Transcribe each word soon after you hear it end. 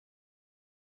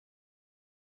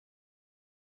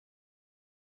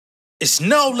It's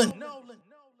Nolan.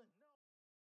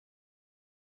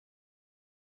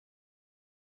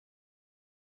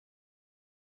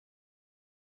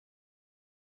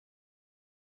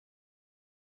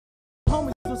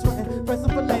 Homies was frontin', pressing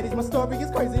for ladies. My story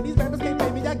is crazy. These rappers can't pay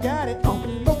me. I got it.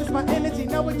 Focus my energy.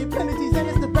 Now I get penalties and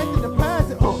it's direct to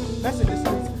deposit. Messing the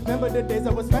streets. Remember the days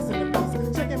I was messing the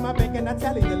beats. Checking my bank and I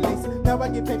tally the lace. Now I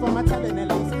get paid for my talent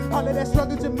at least. All of that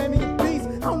struggle just made me a beast.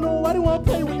 I don't know why they wanna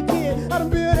play with the kid. I done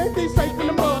build everything straight from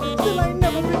the mud. Still I ain't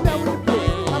never been down with the kid.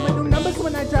 I'ma do numbers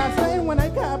when I drive, slaying when I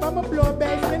cop. I'ma blow a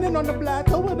bag, spinning on the block.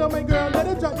 Told her, my girl, let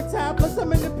her drop the top. Plus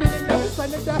I'm independent, never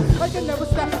sign it down. I can never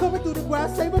stop. Coming through the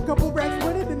grass, save a couple racks,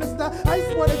 put it in the stock.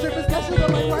 Ice water dripping, splash it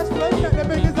on my watch, play not that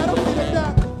big as I don't see the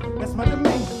dock. That's my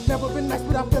demeanor. Never been nice,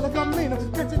 but I feel like I'm meaner.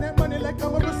 Catching that money like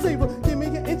I'm a receiver. Give me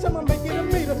an inch, I'ma make it a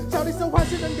meter. Shawty so hot,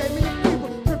 she done gave me a fever.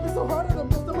 Dripping so hard, I done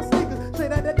moved on my sneakers.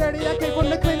 Straight out that dirty, I came from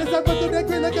the cleaners. I run through that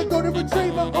kid like a golden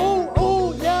retriever. Ooh,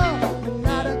 ooh, yeah. And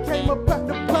now I came up at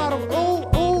the bottom.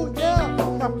 Ooh, ooh, yeah.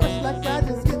 Got fresh like I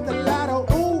just get the lotto.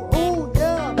 Ooh, ooh,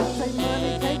 yeah. Say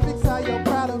money can't fix all your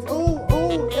problems. Ooh,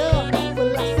 ooh, yeah.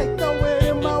 Well, I say throw it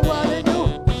in my wallet.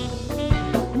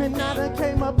 Ooh. Man, now I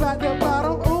came up at the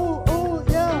bottom. Ooh, ooh,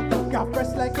 yeah. Got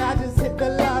fresh like I just hit the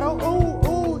lotto. Ooh,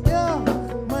 ooh, yeah.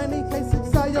 Money can't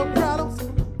fix all your problems.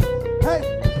 Hey,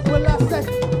 well, I say,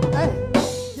 hey.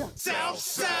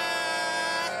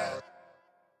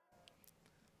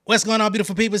 What's going on,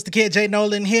 beautiful people? It's the kid J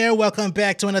Nolan here. Welcome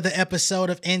back to another episode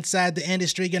of Inside the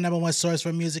Industry, your number one source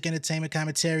for music, entertainment,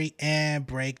 commentary, and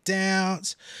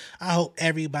breakdowns. I hope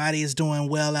everybody is doing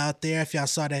well out there. If y'all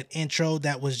saw that intro,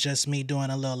 that was just me doing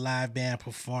a little live band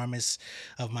performance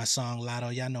of my song Lotto.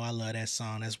 Y'all know I love that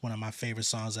song. That's one of my favorite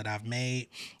songs that I've made.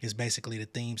 It's basically the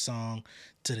theme song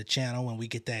to the channel when we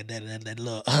get that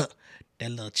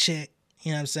little check.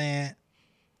 You know what I'm saying?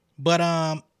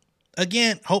 But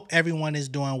again, hope everyone is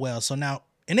doing well. So now,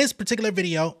 in this particular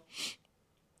video,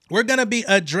 we're going to be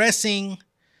addressing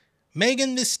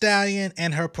Megan Thee Stallion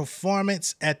and her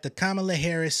performance at the Kamala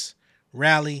Harris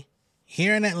rally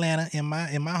here in Atlanta, in my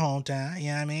hometown. You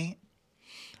know what I mean?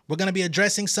 We're going to be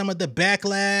addressing some of the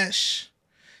backlash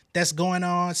that's going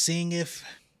on, seeing if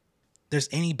there's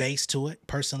any base to it.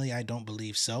 Personally, I don't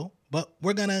believe so. But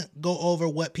we're going to go over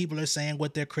what people are saying,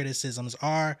 what their criticisms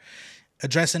are,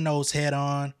 addressing those head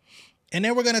on. And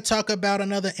then we're going to talk about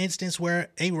another instance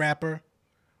where a rapper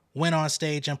went on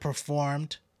stage and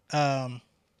performed for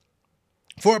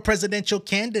a presidential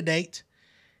candidate.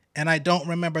 And I don't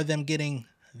remember them getting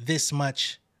this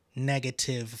much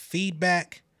negative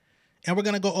feedback. And we're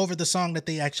going to go over the song that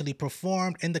they actually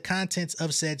performed and the contents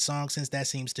of said song, since that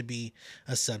seems to be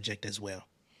a subject as well.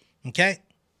 Okay?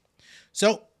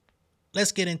 So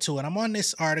let's get into it. I'm on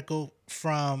this article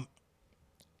from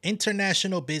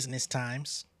International Business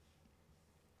Times.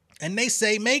 And they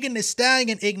say Megan Thee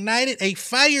Stallion ignited a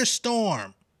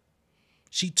firestorm.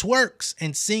 She twerks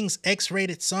and sings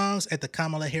X-rated songs at the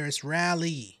Kamala Harris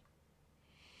rally.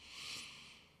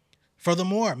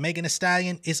 Furthermore, Megan Thee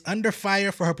Stallion is under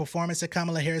fire for her performance at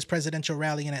Kamala Harris presidential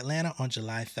rally in Atlanta on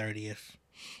July 30th.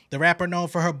 The rapper, known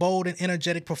for her bold and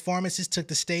energetic performances, took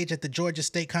the stage at the Georgia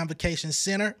State Convocation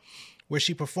Center, where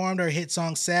she performed her hit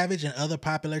song Savage and other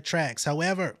popular tracks.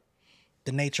 However,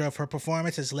 the nature of her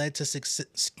performance has led to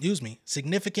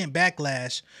significant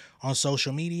backlash on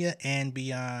social media and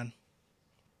beyond.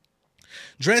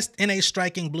 Dressed in a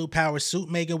striking blue power suit,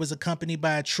 Megan was accompanied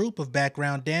by a troupe of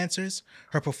background dancers.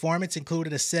 Her performance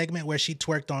included a segment where she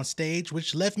twerked on stage,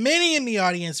 which left many in the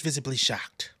audience visibly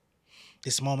shocked.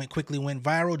 This moment quickly went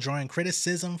viral, drawing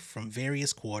criticism from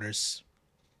various quarters.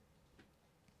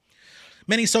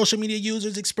 Many social media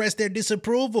users expressed their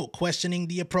disapproval, questioning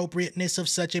the appropriateness of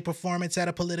such a performance at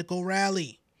a political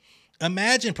rally.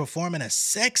 Imagine performing a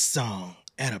sex song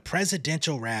at a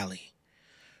presidential rally,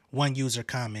 one user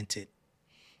commented.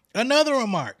 Another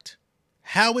remarked,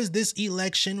 "How is this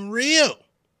election real?"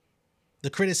 The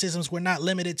criticisms were not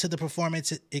limited to the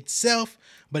performance itself,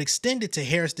 but extended to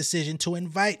Harris' decision to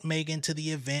invite Megan to the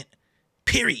event,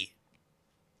 period.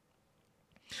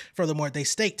 Furthermore, they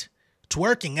state,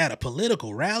 "Twerking at a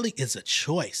political rally is a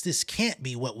choice. This can't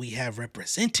be what we have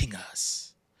representing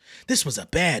us. This was a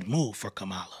bad move for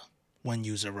Kamala," one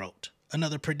user wrote.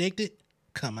 Another predicted,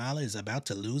 "Kamala is about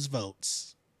to lose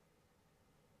votes."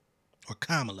 Or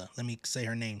Kamala, let me say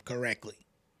her name correctly.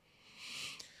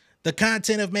 The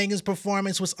content of Megan's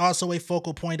performance was also a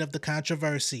focal point of the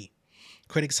controversy.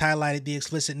 Critics highlighted the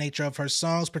explicit nature of her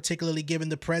songs, particularly given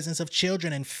the presence of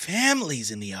children and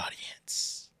families in the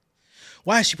audience.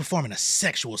 Why is she performing a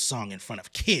sexual song in front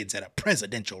of kids at a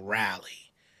presidential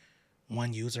rally?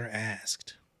 One user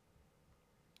asked.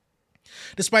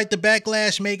 Despite the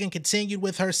backlash, Megan continued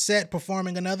with her set,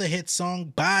 performing another hit song,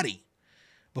 Body.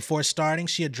 Before starting,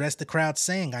 she addressed the crowd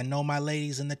saying, "I know my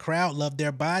ladies in the crowd love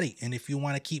their body, and if you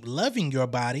want to keep loving your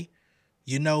body,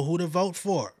 you know who to vote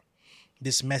for."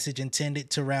 This message, intended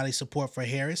to rally support for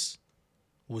Harris,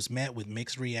 was met with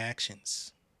mixed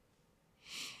reactions.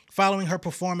 Following her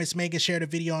performance, Megan shared a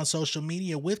video on social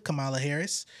media with Kamala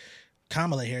Harris,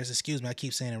 excuse me, I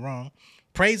keep saying it wrong,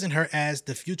 praising her as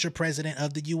the future president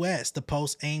of the U.S. The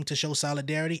post aimed to show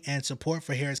solidarity and support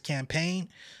for Harris' campaign,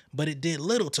 but it did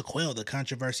little to quell the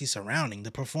controversy surrounding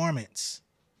the performance.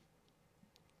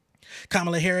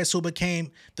 Kamala Harris, who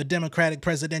became the Democratic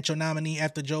presidential nominee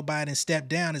after Joe Biden stepped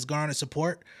down, has garnered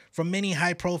support from many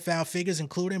high-profile figures,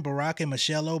 including Barack and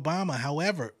Michelle Obama.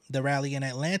 However, the rally in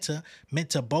Atlanta,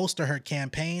 meant to bolster her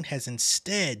campaign, has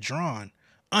instead drawn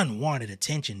unwanted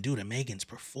attention due to Megan's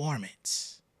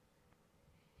performance.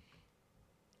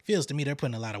 Feels to me they're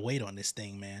putting a lot of weight on this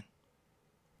thing, man.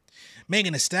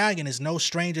 Megan Thee Stallion is no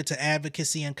stranger to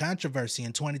advocacy and controversy.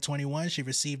 In 2021, she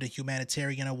received a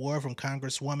humanitarian award from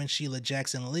Congresswoman Sheila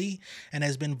Jackson Lee and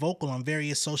has been vocal on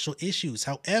various social issues.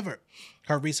 However,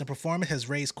 her recent performance has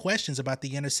raised questions about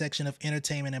the intersection of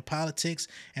entertainment and politics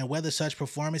and whether such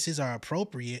performances are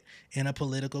appropriate in a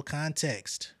political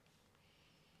context.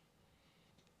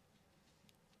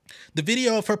 The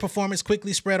video of her performance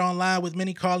quickly spread online, with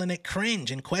many calling it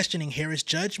cringe and questioning Harris'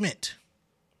 judgment.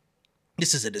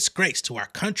 "This is a disgrace to our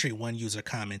country," one user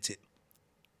commented.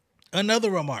 Another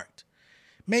remarked,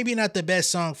 "Maybe not the best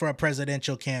song for a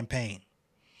presidential campaign."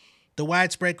 The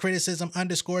widespread criticism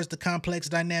underscores the complex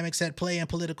dynamics at play in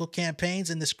political campaigns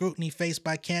and the scrutiny faced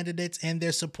by candidates and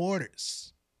their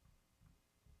supporters.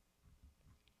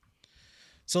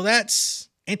 So that's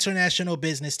International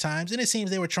Business Times, and it seems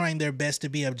they were trying their best to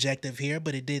be objective here,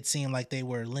 but it did seem like they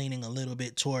were leaning a little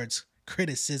bit towards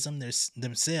criticism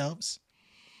themselves.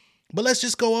 But let's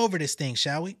just go over this thing,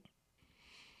 shall we?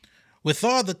 With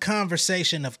all the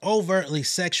conversation of overtly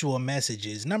sexual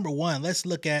messages, number one, let's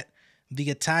look at the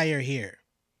attire here.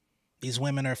 These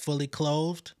women are fully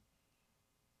clothed,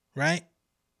 right?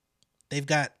 They've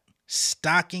got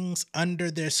stockings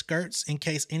under their skirts in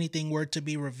case anything were to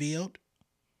be revealed,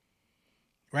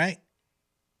 right?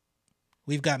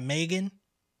 We've got Megan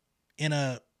in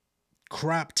a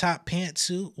crop top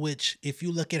pantsuit, which if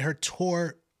you look at her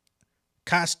tour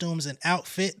costumes and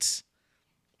outfits,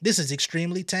 this is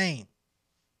extremely tame.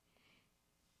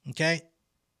 Okay?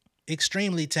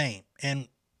 Extremely tame. And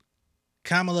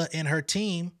Kamala and her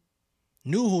team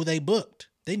knew who they booked.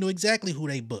 They knew exactly who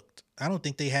they booked. I don't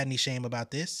think they had any shame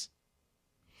about this.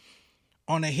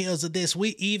 On the heels of this, we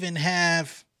even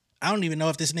have, I don't even know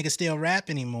if this nigga still rap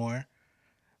anymore,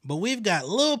 but we've got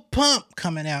Lil Pump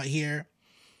coming out here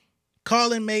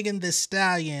calling Megan Thee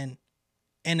Stallion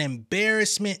an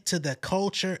embarrassment to the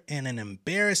culture and an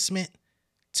embarrassment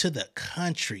to the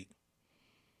country.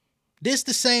 This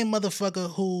the same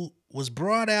motherfucker who was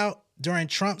brought out during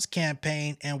Trump's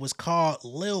campaign and was called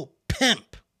Lil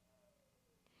Pimp.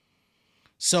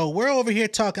 So we're over here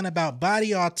talking about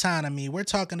body autonomy. We're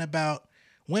talking about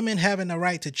women having the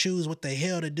right to choose what the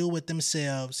hell to do with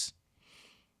themselves.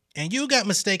 And you got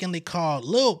mistakenly called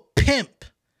Lil Pimp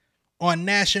on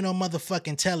national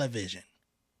motherfucking television,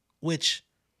 which,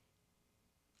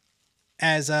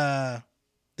 as the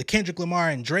Kendrick Lamar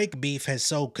and Drake beef has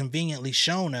so conveniently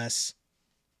shown us,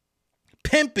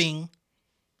 pimping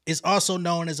is also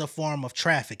known as a form of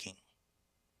trafficking.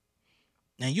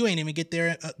 Now, you ain't even get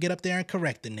up there and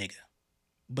correct the nigga.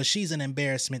 But she's an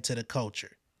embarrassment to the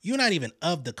culture. You're not even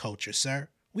of the culture, sir.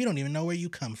 We don't even know where you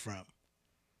come from.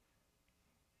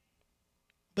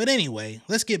 But anyway,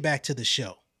 let's get back to the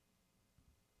show.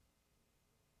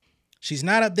 She's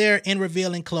not up there in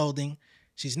revealing clothing.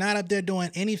 She's not up there doing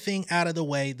anything out of the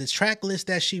way. The track list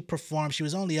that she performed, she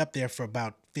was only up there for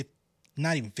about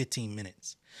not even 15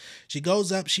 minutes. She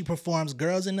goes up, she performs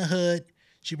Girls in the Hood.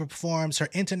 She performs her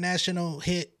international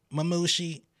hit,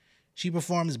 Mamushi. She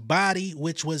performs Body,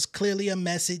 which was clearly a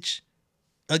message,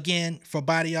 again, for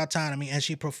body autonomy. And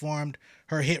she performed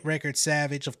her hit record,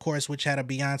 Savage, of course, which had a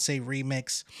Beyonce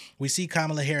remix. We see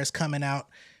Kamala Harris coming out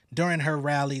during her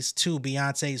rallies to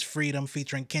Beyonce's Freedom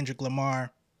featuring Kendrick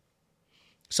Lamar.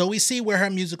 So we see where her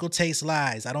musical taste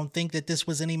lies. I don't think that this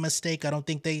was any mistake. I don't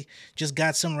think they just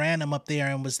got some random up there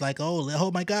and was like,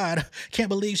 oh my God, can't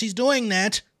believe she's doing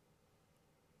that.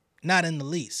 Not in the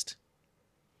least.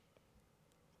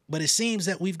 But it seems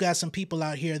that we've got some people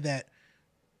out here that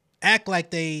act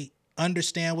like they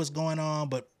understand what's going on,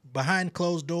 but behind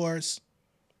closed doors,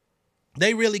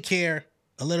 they really care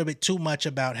a little bit too much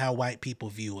about how white people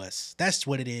view us. That's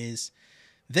what it is.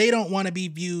 they don't want to be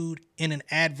viewed in an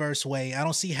adverse way. I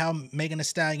don't see how Megan Thee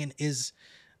Stallion is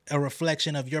a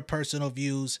reflection of your personal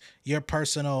views, your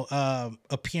personal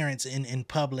appearance in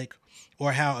public,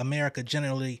 or how America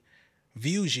generally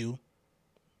views you.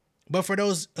 But for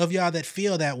those of y'all that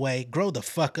feel that way, grow the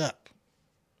fuck up.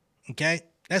 Okay?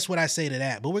 That's what I say to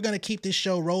that. But we're going to keep this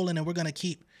show rolling and we're going to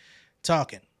keep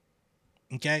talking.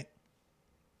 Okay?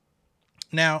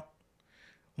 Now,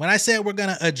 when I said we're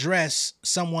going to address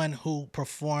someone who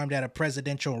performed at a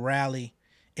presidential rally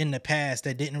in the past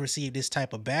that didn't receive this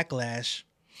type of backlash,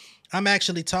 I'm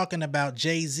actually talking about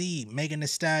Jay-Z, Megan Thee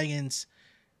Stallion's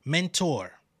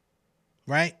mentor,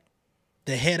 right?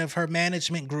 The head of her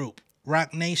management group,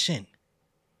 Roc Nation.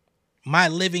 My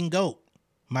living GOAT.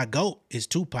 My GOAT is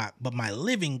Tupac, but my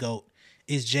living GOAT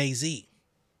is Jay-Z.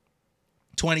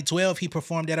 2012, he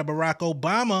performed at a Barack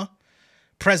Obama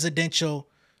presidential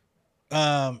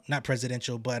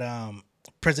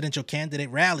candidate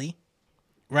rally,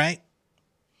 right?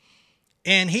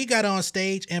 And he got on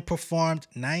stage and performed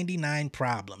 99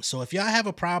 Problems. So if y'all have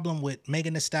a problem with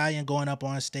Megan Thee Stallion going up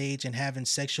on stage and having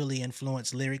sexually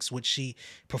influenced lyrics, which she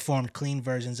performed clean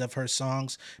versions of her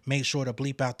songs, make sure to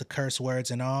bleep out the curse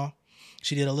words and all.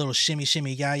 She did a little shimmy,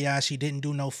 shimmy, ya. She didn't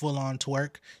do no full-on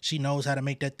twerk. She knows how to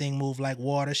make that thing move like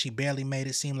water. She barely made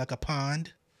it seem like a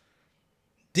pond.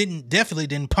 Definitely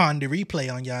didn't pond the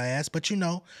replay on y'all ass, but you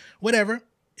know, whatever.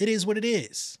 It is what it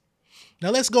is. Now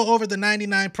let's go over the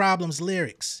 99 Problems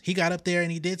lyrics. He got up there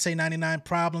and he did say 99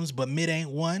 problems, but Mitt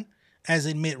ain't one, as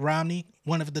in Mitt Romney,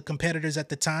 one of the competitors at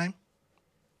the time.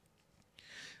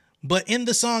 But in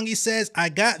the song, he says, I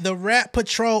got the Rat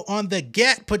Patrol on the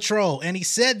Gat Patrol. And he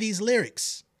said these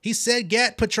lyrics. He said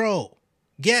Gat Patrol.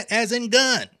 Gat as in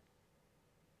gun.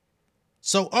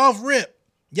 So off rip,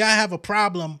 y'all have a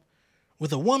problem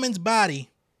with a woman's body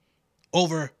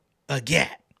over a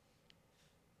gat.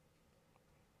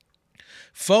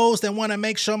 Foes that want to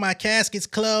make sure my casket's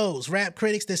closed. Rap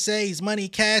critics that say he's money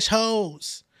cash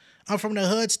hoes. I'm from the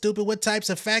hood, stupid. What types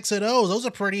of facts are those?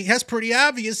 That's pretty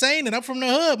obvious, ain't it? I'm from the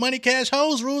hood. Money cash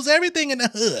hoes rules everything in the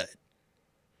hood.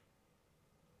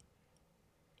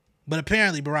 But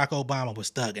apparently Barack Obama was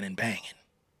thugging and banging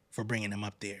for bringing him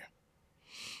up there.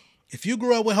 If you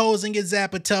grew up with hoes in your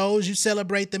zapper toes, you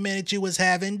celebrate the minute you was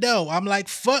having dough. I'm like,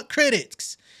 fuck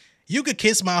critics. You could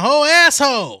kiss my whole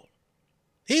asshole.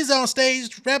 He's on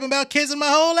stage rapping about kissing my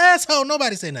whole asshole.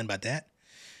 Nobody say nothing about that.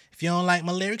 If you don't like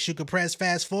my lyrics, you could press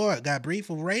fast forward. Got brief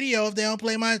with radio if they don't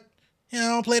play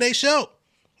don't play their show.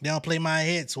 They don't play my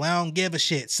hits, so I don't give a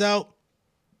shit. So,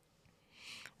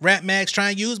 Rap Max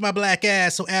trying to use my black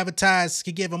ass so advertisers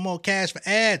can give them more cash for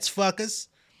ads, fuckers.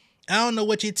 I don't know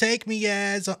what you take me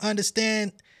as or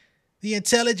understand the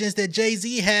intelligence that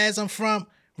Jay-Z has. I'm from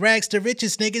rags to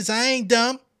riches, niggas. I ain't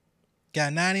dumb.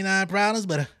 Got 99 problems,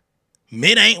 but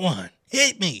Mitt ain't one.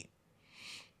 Hit me.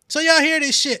 So y'all hear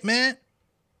this shit, man.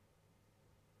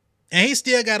 And he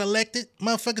still got elected.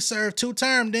 Motherfucker served 2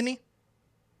 terms, didn't he?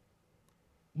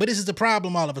 But this is the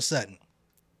problem all of a sudden.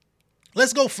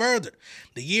 Let's go further.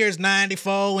 The year's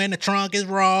 94 and the trunk is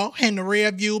raw. And the rear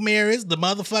view mirror is the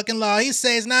motherfucking law. He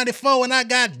says 94 and I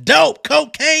got dope,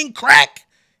 cocaine, crack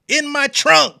in my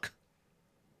trunk.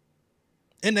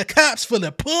 And the cops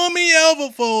finna pull me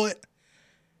over for it.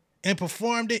 And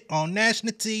performed it on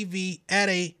national TV at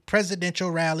a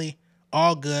presidential rally.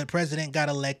 All good. President got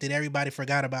elected. Everybody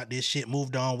forgot about this shit.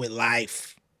 Moved on with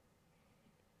life.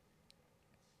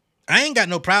 I ain't got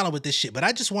no problem with this shit, but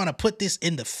I just want to put this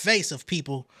in the face of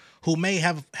people who may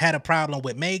have had a problem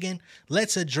with Megan.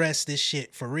 Let's address this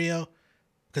shit for real.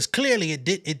 Because clearly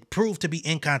it proved to be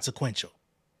inconsequential.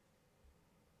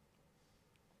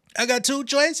 I got 2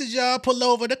 choices, y'all. Pull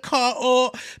over the car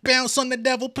or bounce on the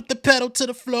devil, put the pedal to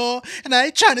the floor. And I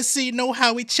ain't trying to see no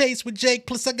how we chase with Jake.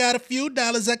 Plus I got a few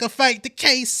dollars I can fight the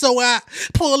case. So I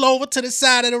pull over to the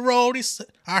side of the road. He said,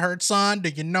 I heard, son, do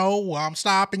you know what I'm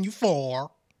stopping you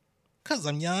for? Because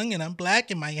I'm young and I'm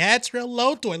black and my hat's real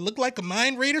low. Do I look like a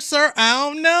mind reader, sir? I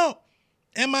don't know.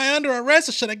 Am I under arrest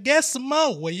or should I guess some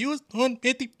more? Well, you was doing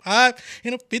 55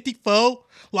 in a 54.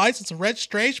 License and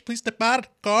registration. Please step out of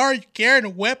the car. You carrying a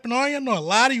weapon on you? I know a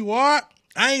lot of you are.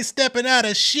 I ain't stepping out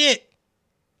of shit.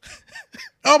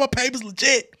 All my papers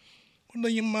legit. Well, do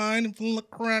you mind if I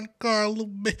look around the car a little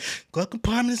bit? Glove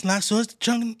compartment is locked, so it's the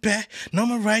trunk in the back. No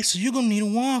more right, so you're gonna need a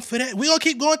warrant for that. We gonna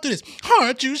keep going through this.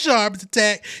 Aren't you sharp as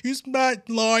attack? You smart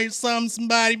lawyer,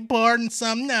 somebody pardon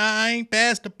something. Nah, I ain't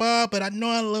past the bar, but I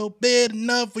know a little bit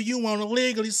enough for you want to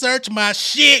legally search my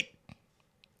shit.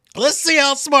 Let's see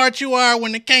how smart you are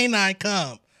when the canine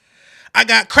come. I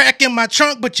got crack in my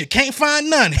trunk, but you can't find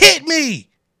none. Hit me.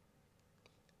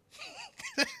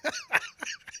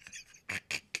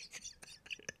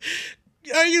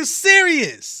 Are you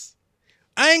serious?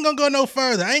 I ain't gonna go no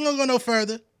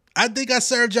further. I think I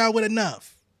served y'all with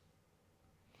enough.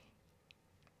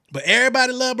 But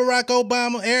everybody loved Barack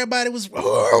Obama. Everybody was,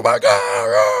 oh my God,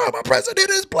 oh, my president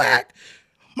is black.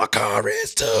 My car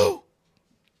is too.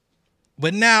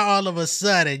 But now all of a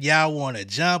sudden, y'all want to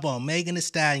jump on Megan Thee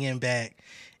Stallion back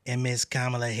and Miss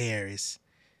Kamala Harris.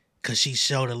 Because she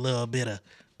showed a little bit of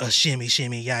a shimmy,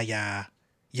 ya.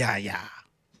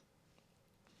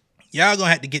 Y'all gonna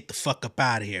have to get the fuck up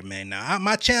out of here, man. Now,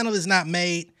 my channel is not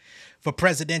made for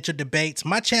presidential debates.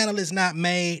 My channel is not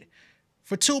made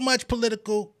for too much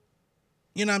political,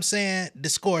 you know what I'm saying,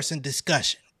 discourse and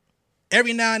discussion.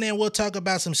 Every now and then we'll talk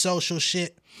about some social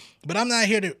shit, but I'm not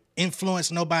here to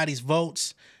influence nobody's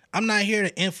votes. I'm not here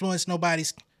to influence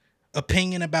nobody's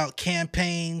opinion about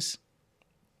campaigns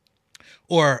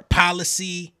or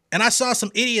policy. And I saw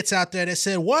some idiots out there that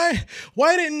said, why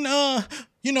didn't,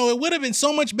 it would have been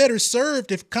so much better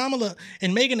served if Kamala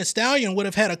and Megan Thee Stallion would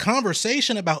have had a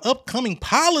conversation about upcoming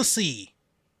policy.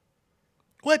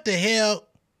 What the hell?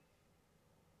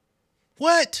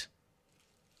 What?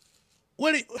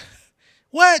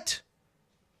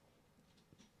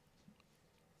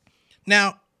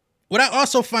 Now, what I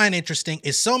also find interesting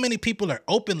is so many people are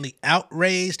openly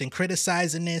outraged and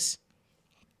criticizing this.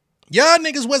 Y'all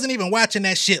niggas wasn't even watching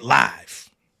that shit live.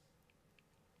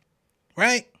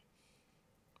 Right?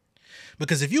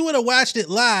 Because if you would have watched it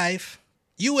live,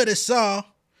 you would have saw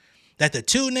that the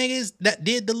two niggas that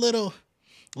did the little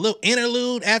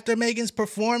interlude after Megan's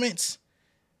performance,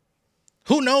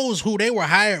 who knows who they were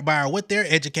hired by or what their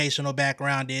educational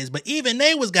background is, but even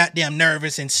they was goddamn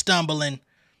nervous and stumbling,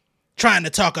 trying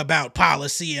to talk about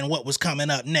policy and what was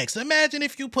coming up next. Imagine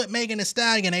if you put Megan Thee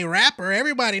Stallion, a rapper.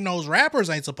 Everybody knows rappers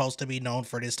ain't supposed to be known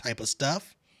for this type of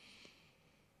stuff.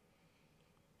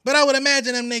 But I would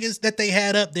imagine them niggas that they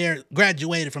had up there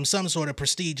graduated from some sort of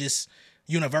prestigious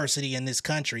university in this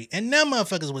country, and them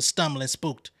motherfuckers was stumbling,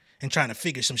 spooked, and trying to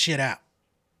figure some shit out.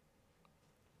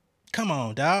 Come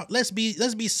on, dog. Let's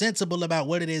be sensible about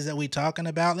what it is that we talking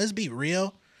about. Let's be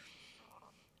real.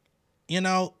 You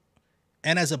know,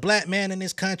 and as a black man in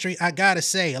this country, I gotta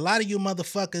say, a lot of you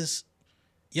motherfuckers,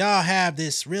 y'all have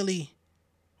this really,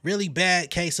 really bad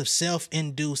case of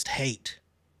self-induced hate.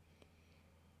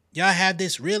 Y'all have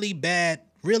this really bad,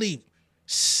 really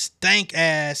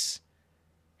stank-ass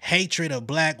hatred of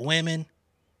black women,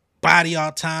 body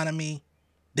autonomy,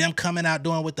 them coming out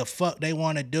doing what the fuck they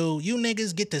want to do. You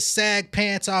niggas get to sag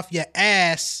pants off your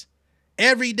ass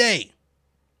every day.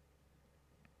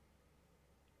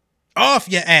 Off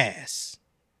your ass.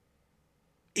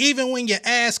 Even when your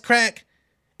ass crack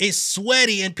is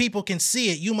sweaty and people can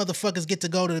see it, you motherfuckers get to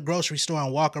go to the grocery store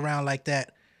and walk around like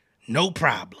that. No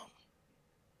problem.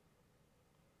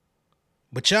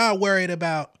 But y'all worried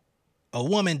about a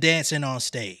woman dancing on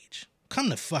stage. Come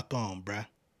the fuck on, bruh.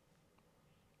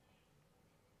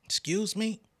 Excuse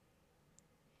me?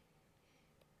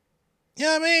 You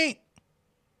know what I mean?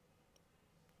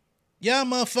 Y'all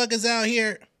motherfuckers out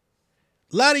here,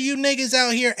 a lot of you niggas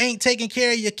out here ain't taking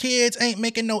care of your kids, ain't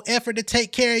making no effort to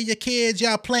take care of your kids.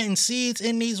 Y'all planting seeds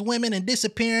in these women and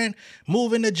disappearing,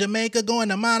 moving to Jamaica, going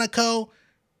to Monaco.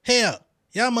 Hell,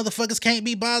 y'all motherfuckers can't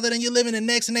be bothered and you live in the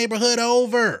next neighborhood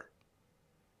over.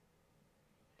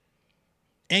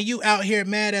 And you out here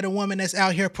mad at a woman that's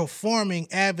out here performing,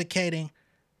 advocating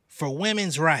for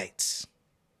women's rights.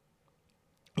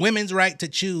 Women's right to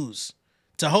choose,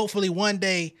 to hopefully one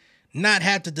day not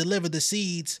have to deliver the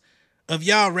seeds of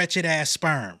y'all wretched ass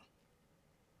sperm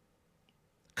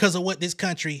because of what this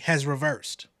country has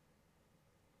reversed.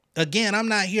 Again, I'm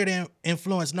not here to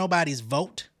influence nobody's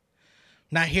vote.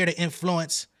 Not here to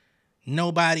influence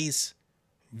nobody's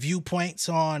viewpoints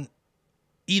on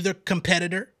either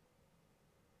competitor.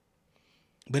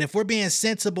 But if we're being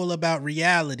sensible about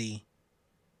reality,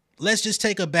 let's just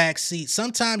take a back seat.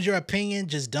 Sometimes your opinion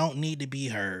just don't need to be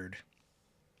heard.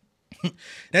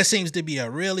 That seems to be a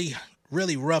really,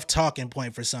 really rough talking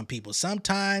point for some people.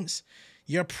 Sometimes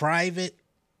your private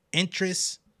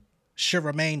interests should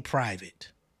remain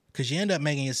private because you end up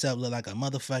making yourself look like a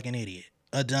motherfucking idiot,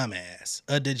 a dumbass,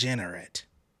 a degenerate.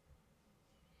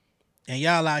 And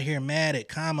y'all out here mad at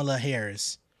Kamala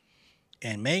Harris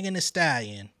and Megan Thee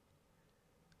Stallion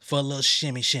for a little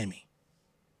shimmy shimmy.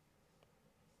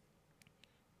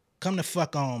 Come the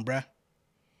fuck on, bruh.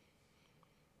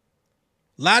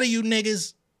 A lot of you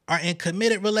niggas are in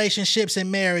committed relationships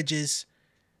and marriages,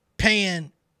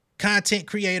 paying content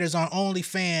creators on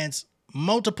OnlyFans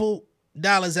multiple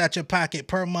dollars out your pocket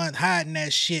per month, hiding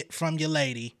that shit from your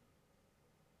lady.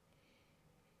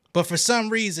 But for some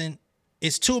reason,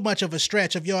 it's too much of a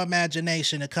stretch of your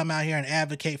imagination to come out here and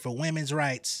advocate for women's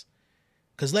rights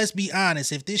Because let's be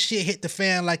honest, if this shit hit the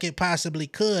fan like it possibly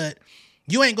could,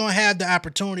 you ain't gonna have the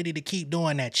opportunity to keep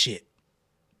doing that shit.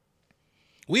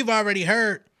 We've already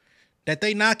heard that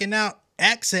they knocking out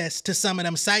access to some of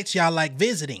them sites y'all like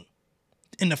visiting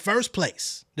in the first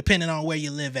place, depending on where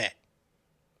you live at.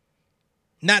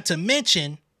 Not to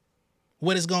mention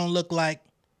what it's gonna look like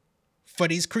for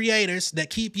these creators that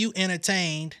keep you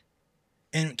entertained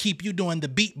and keep you doing the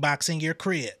beatbox in your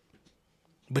crib.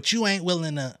 But you ain't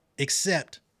willing to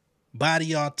accept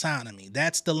body autonomy.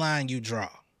 That's the line you draw.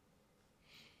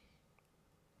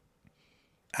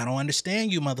 I don't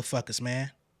understand you motherfuckers,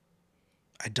 man.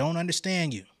 I don't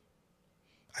understand you.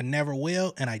 I never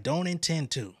will, and I don't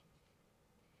intend to.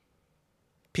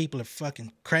 People are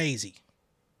fucking crazy.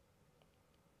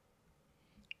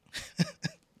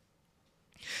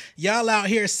 Y'all out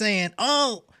here saying,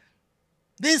 oh,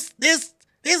 this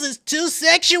is too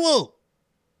sexual.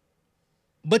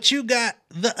 But you got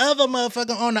the other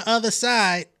motherfucker on the other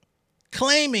side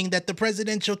claiming that the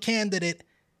presidential candidate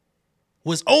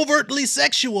was overtly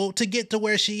sexual to get to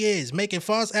where she is, making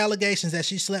false allegations that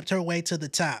she slept her way to the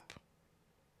top.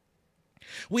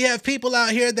 We have people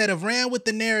out here that have ran with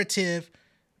the narrative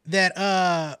that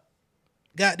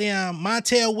goddamn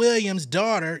Montel Williams'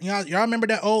 daughter, y'all remember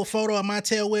that old photo of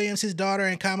Montel Williams, his daughter,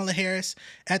 and Kamala Harris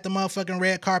at the motherfucking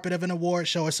red carpet of an award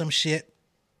show or some shit?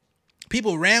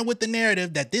 People ran with the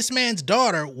narrative that this man's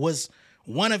daughter was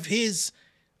one of his,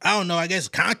 I don't know, I guess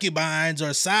concubines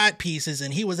or side pieces,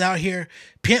 and he was out here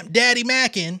pimp daddy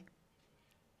macking.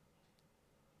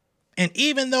 And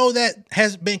even though that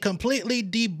has been completely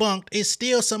debunked, it's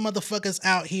still some motherfuckers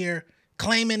out here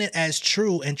claiming it as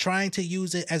true and trying to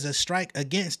use it as a strike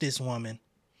against this woman.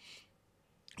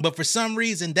 But for some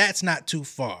reason, that's not too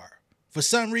far. For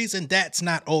some reason, that's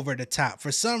not over the top.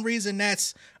 For some reason,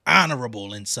 that's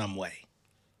honorable in some way.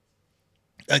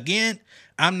 Again,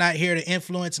 I'm not here to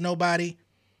influence nobody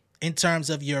in terms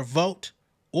of your vote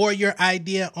or your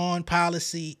idea on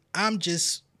policy. I'm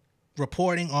just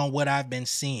reporting on what I've been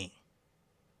seeing.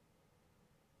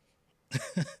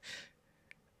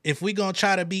 If we're going to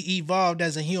try to be evolved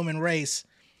as a human race,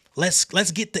 let's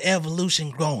get the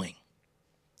evolution going.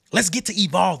 Let's get to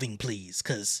evolving, please,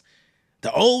 because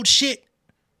the old shit,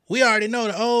 we already know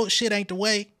the old shit ain't the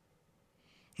way.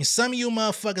 And some of you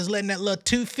motherfuckers letting that little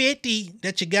 250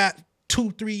 that you got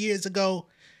 2-3 years ago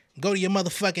go to your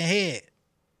motherfucking head.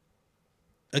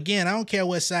 Again, I don't care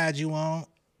what side you on,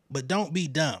 but don't be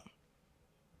dumb.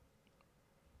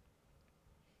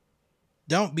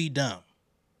 Don't be dumb.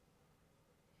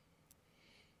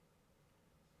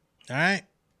 All right?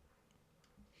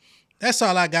 That's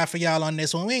all I got for y'all on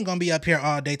this one. We ain't going to be up here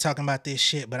all day talking about this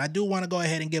shit, but I do want to go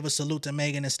ahead and give a salute to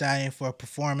Megan Thee Stallion for a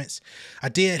performance. I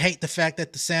did hate the fact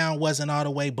that the sound wasn't all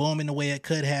the way booming the way it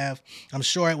could have. I'm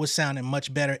sure it was sounding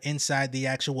much better inside the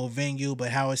actual venue, but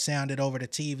how it sounded over the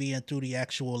TV and through the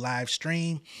actual live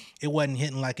stream, it wasn't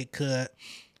hitting like it could.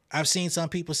 I've seen some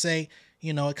people say,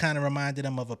 you know, it kind of reminded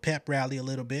them of a pep rally a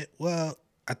little bit. Well,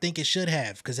 I think it should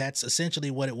have, because that's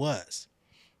essentially what it was.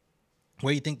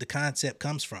 Where you think the concept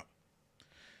comes from.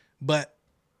 But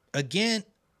again,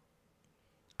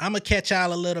 I'm going to catch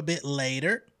y'all a little bit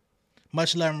later.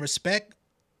 Much love and respect.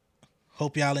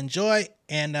 Hope y'all enjoy.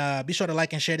 And be sure to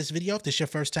like and share this video. If this is your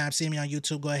first time seeing me on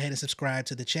YouTube, go ahead and subscribe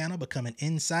to the channel. Become an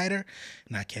insider.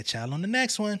 And I'll catch y'all on the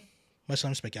next one. Much love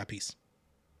and respect, y'all. Peace.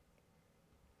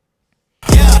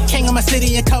 King of my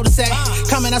city and cul-de-sac.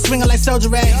 Coming out swinging like soldier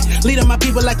rags. Leading my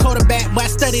people like quarterback. But I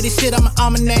study this shit, I'm an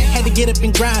almanac. Had to get up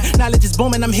and grind. Knowledge is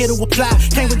booming, I'm here to apply.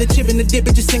 Came with the chip and the dip,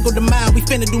 it just single the mind. We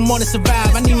finna do more than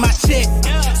survive. I need my check.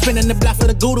 Spinning the block for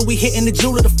the Gouda. We hitting the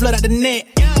jeweler to flood out the net.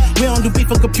 We don't do beef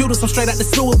for computers, I'm straight out the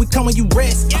sewer. We come when you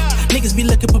rest. Niggas be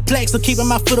looking perplexed, so keeping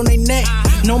my foot on their neck.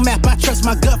 No map, I trust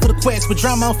my gut for the quest. With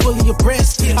drama, I'm fully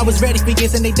abreast. I was ready for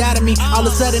years and they doubted me. All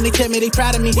of a sudden they tell me they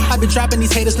proud of me. I've been dropping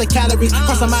these haters like calories.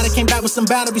 Cross them out, I came back with some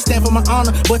boundaries. Stand for my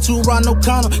honor, but too raw, no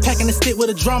corner. Packing the stick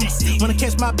with a drummer. When I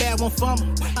catch my bad, won't fumble.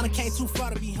 I done came too far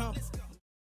to be humble.